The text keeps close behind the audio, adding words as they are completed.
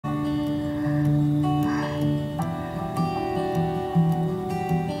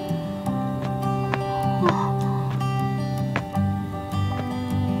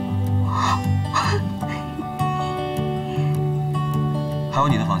有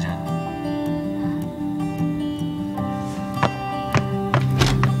你的房间。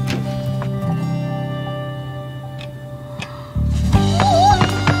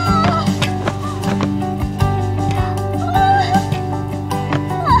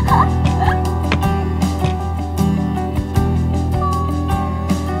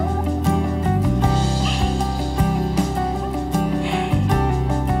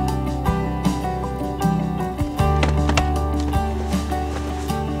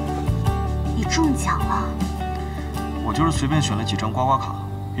随便选了几张刮刮卡，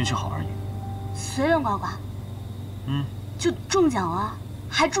运气好而已。随便刮刮，就中奖了，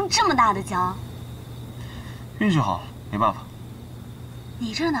还中这么大的奖。运气好，没办法。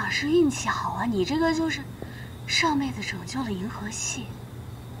你这哪是运气好啊？你这个就是上辈子拯救了银河系。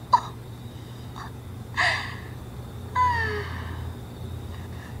哦，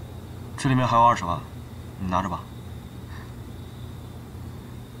这里面还有20万，你拿着吧。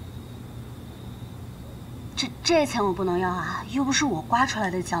 这钱我不能要啊，又不是我刮出来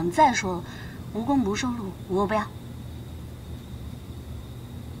的奖。再说，无功不受禄，我不要。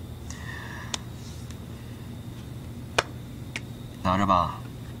拿着吧，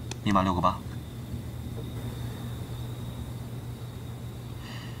密码6个8。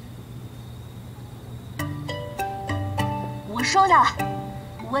我收下了，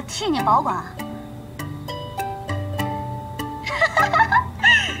我替你保管。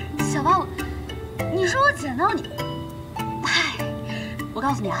小八，你说我捡到你，嗨，我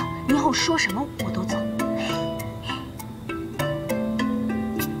告诉你啊，你以后说什么我都走。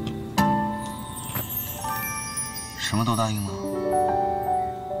什么都答应了？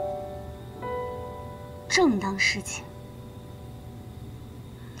正当事情。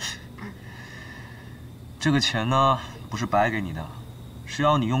这个钱呢，不是白给你的，是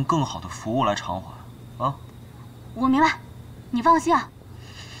要你用更好的服务来偿还，啊？我明白，你放心啊。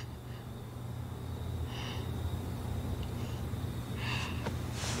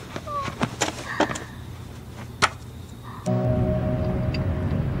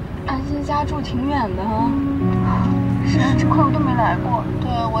 家住挺远的哈，是啊，这块我都没来过。对，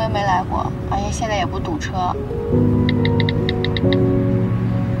我也没来过，而且现在也不堵车。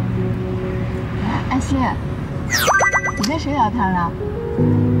安心，你跟谁聊天呢？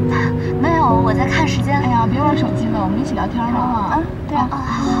没有，我在看时间。哎呀，别玩手机了，我们一起聊天呢啊！对啊。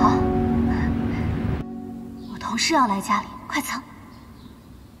好。我同事要来家里，快走。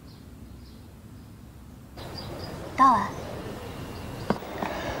到了。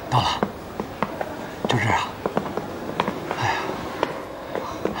到了。 就这样，哎呀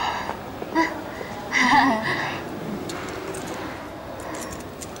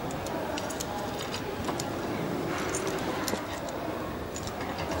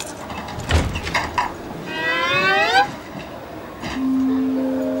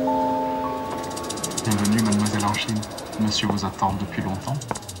，Bienvenue, mademoiselle Anchine. Monsieur vous attend depuis longtemps.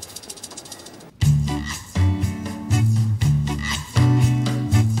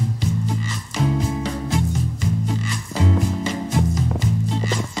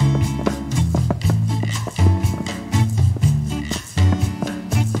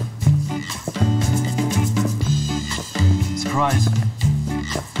 Surprise!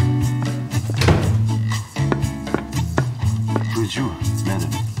 Bonjour, madame.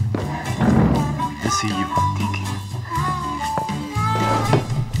 Let's see you. Thank you.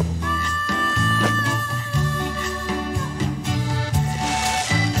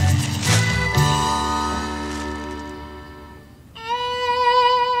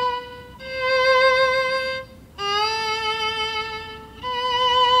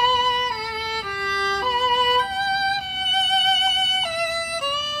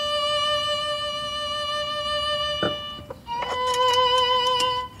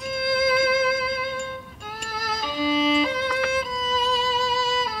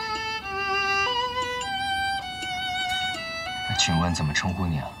 请问怎么称呼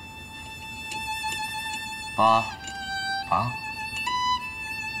你啊？八。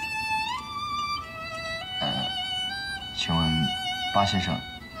请问八先生，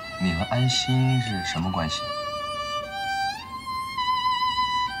你和安心是什么关系？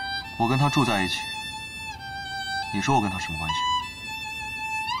我跟他住在一起。你说我跟他什么关系？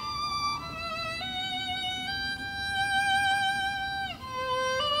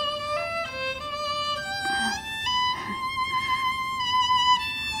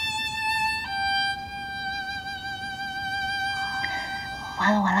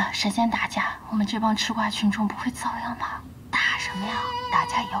 完了，神仙打架，我们这帮吃瓜群众不会遭殃吧？打什么呀？打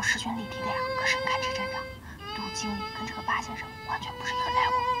架也要势均力敌的呀！可是你看这阵仗，杜经理跟这个八先生完全不是一个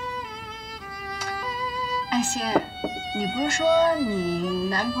level。安心，你不是说你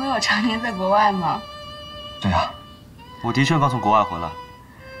男朋友常年在国外吗？对呀，我的确刚从国外回来，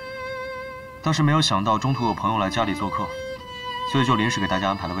当时没有想到中途有朋友来家里做客，所以就临时给大家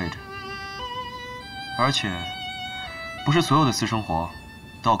安排了位置。而且，不是所有的私生活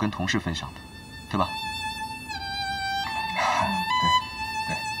都要跟同事分享的，对吧？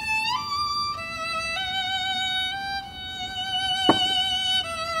对。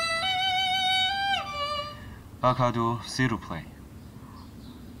 Bakadu Zero Play。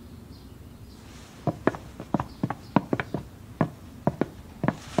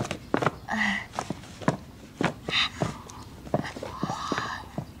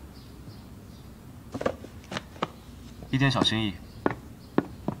一点小心意，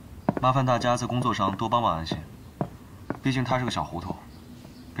麻烦大家在工作上多帮帮安心，毕竟他是个小糊涂，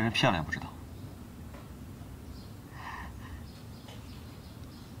被人骗了也不知道。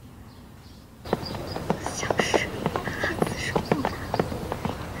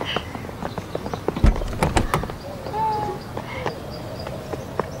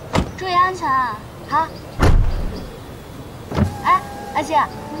 安全啊，好。哎，阿星，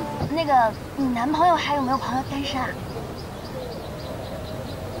那个你男朋友还有没有朋友单身啊？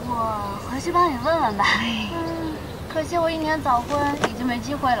我回去帮你问问吧。可惜我1年早婚，已经没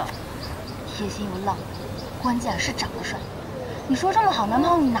机会了。贴心又浪漫，关键是长得帅。你说这么好男朋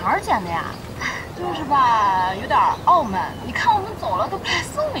友你哪儿捡的呀？就是吧，有点傲慢。你看我们走了都不来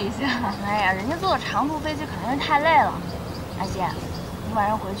送你一下。哎呀，人家坐长途飞机肯定是太累了。阿星，你晚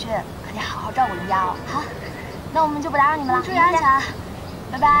上回去。 可得好好照顾人家哦。好，那我们就不打扰你们了，注意安全，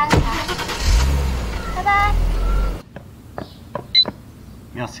拜拜。拜拜。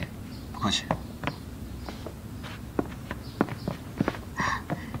Merci， 不客气。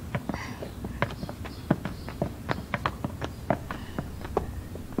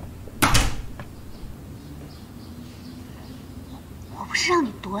我不是让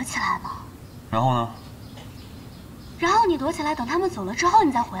你躲起来吗？然后呢？ 然后你躲起来，等他们走了之后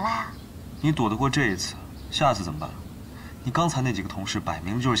你再回来啊。你躲得过这一次，下次怎么办？你刚才那几个同事摆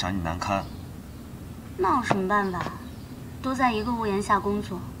明就是想你难堪。那有什么办法？都在一个屋檐下工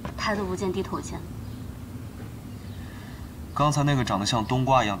作，抬头不见低头见。刚才那个长得像冬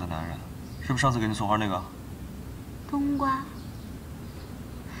瓜一样的男人，是不是上次给你送花那个？冬瓜，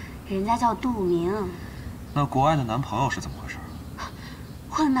人家叫杜明。那国外的男朋友是怎么回事？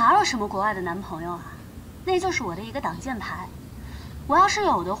我哪有什么国外的男朋友啊？ 那就是我的一个挡箭牌，我要是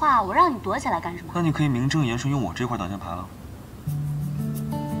有的话，我让你躲起来干什么？那你可以名正言顺用我这块挡箭牌了，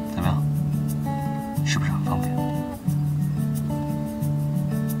怎么样？是不是很方便？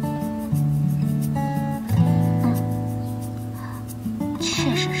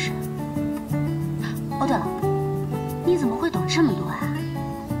确实是。哦，对了，你怎么会懂这么多啊？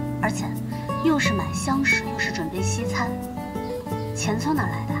而且，又是买香水，又是准备西餐，钱从哪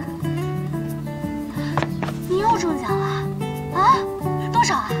来的？ 你又中奖了啊？多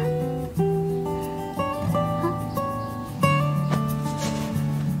少啊？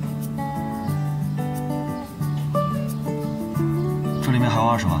这里面还有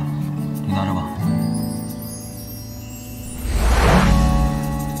20万，你拿着吧。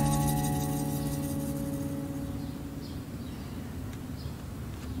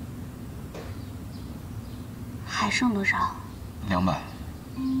还剩多少？200。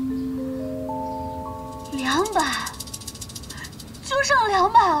 200，就剩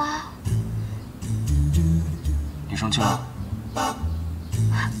200了。你生气了？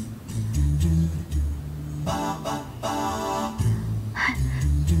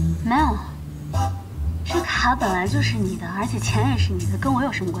没有，这卡本来就是你的，而且钱也是你的，跟我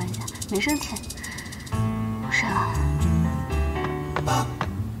有什么关系啊？没生气。我睡了。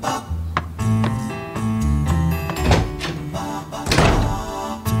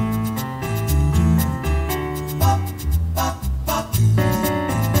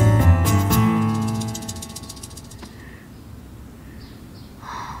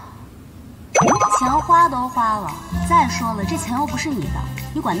 钱花都花了，再说了，这钱又不是你的，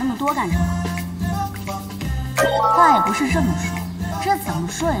你管那么多干什么？话也不是这么说，这怎么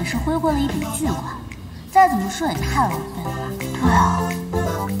说也是挥霍了一笔巨款，再怎么说也太浪费了吧？对啊。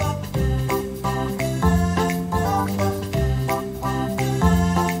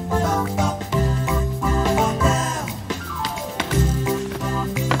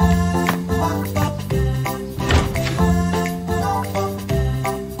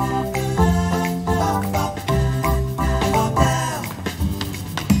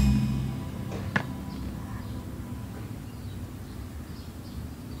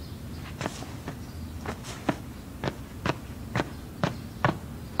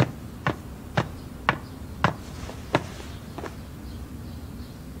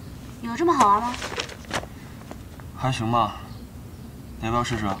有这么好玩吗？还行吧。你要不要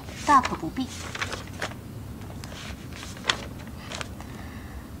试试？大可不必。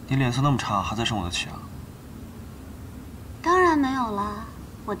你脸色那么差，还在生我的气啊？当然没有了，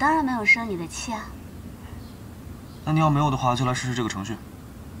我当然没有生你的气啊。那你要没有的话，就来试试这个程序。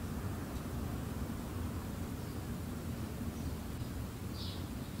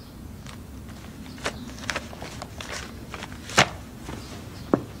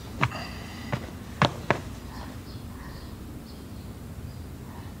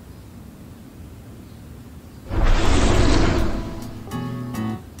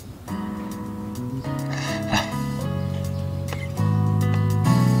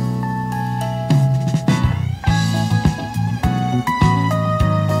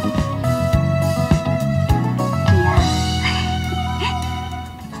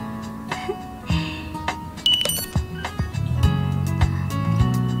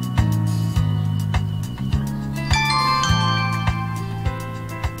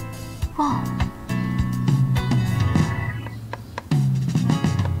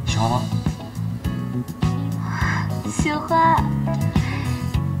喜欢吗？喜欢。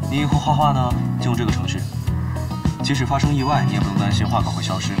你以后画画呢，就用这个程序。即使发生意外，你也不用担心画稿会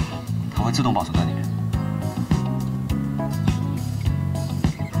消失，它会自动保存在里面。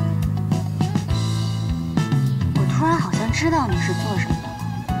我突然好像知道你是做什么的了。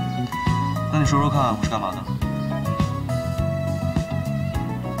那你说说看，我是干嘛的？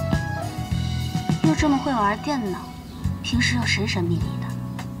又这么会玩电脑，平时又神神秘秘的，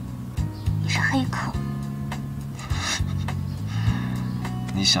你是黑客。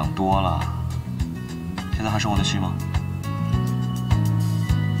你想多了。现在还生我的气吗？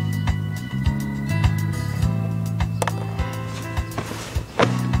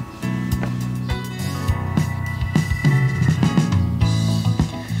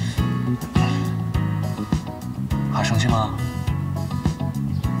还生气吗？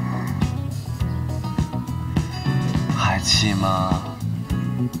还气吗？